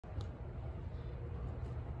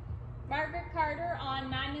MCarter on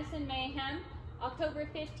Madness and Mayhem, October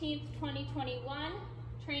 15th, 2021,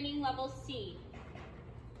 training level C.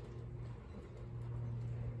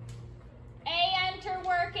 A, enter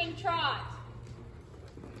working trot.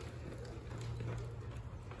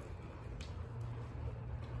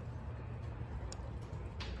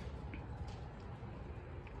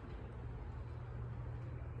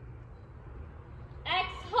 X,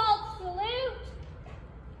 halt, salute.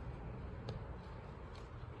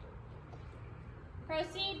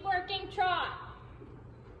 Proceed working trot.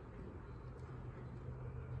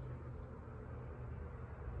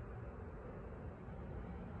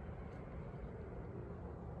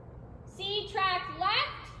 C, track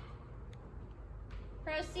left.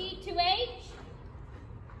 Proceed to H.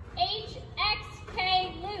 H, X,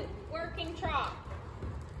 K, loop, working trot.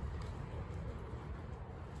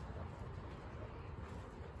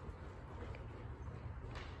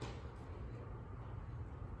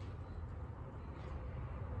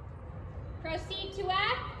 Proceed to F.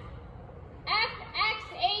 F, X,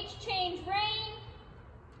 H, change rein.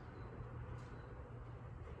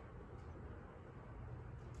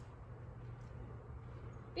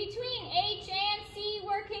 Between H and C,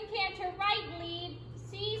 working canter right lead.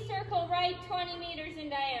 C, circle right 20 meters in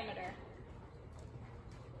diameter.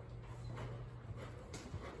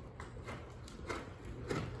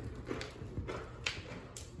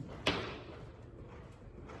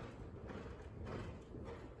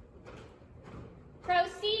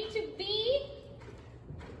 Proceed to B.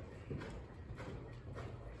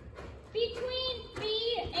 Between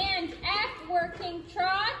B and F, working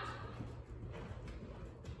trot.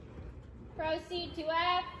 Proceed to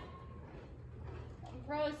F. And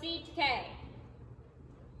proceed to K.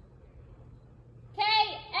 K,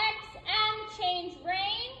 X, M, change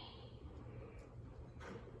rein.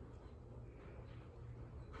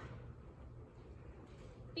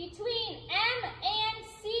 Between M and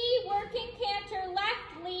C, working canter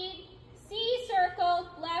left lead. C, circle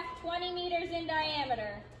left 20 meters in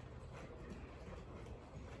diameter.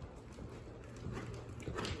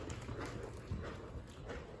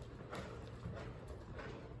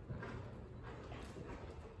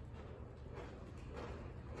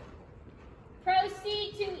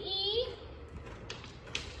 Proceed to E.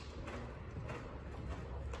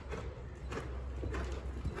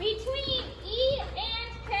 Between E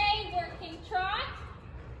and K, working trot.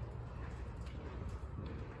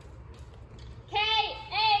 K,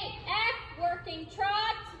 A, F, working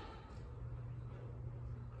trot.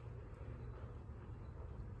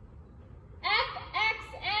 F, X,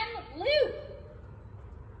 M, loop.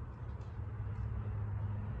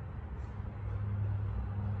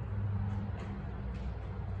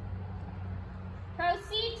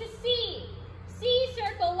 Proceed to C. C,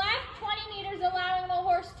 circle left 20 meters, allowing the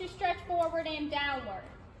horse to stretch forward and downward.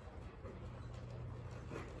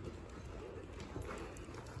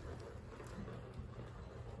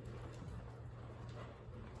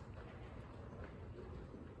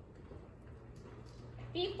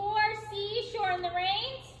 Before C, shorten the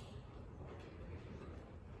reins.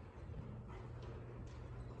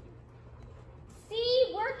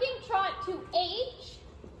 C, working trot to H.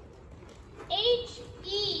 H,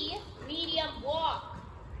 E, medium walk.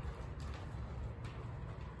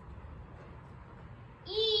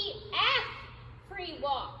 E, F, free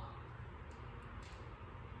walk.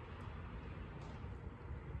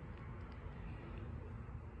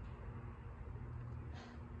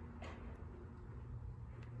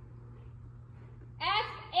 F,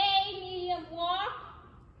 A, medium walk.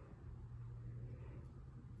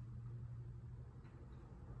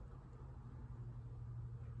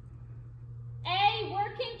 A,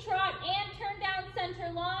 working trot and turn down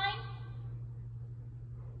center line.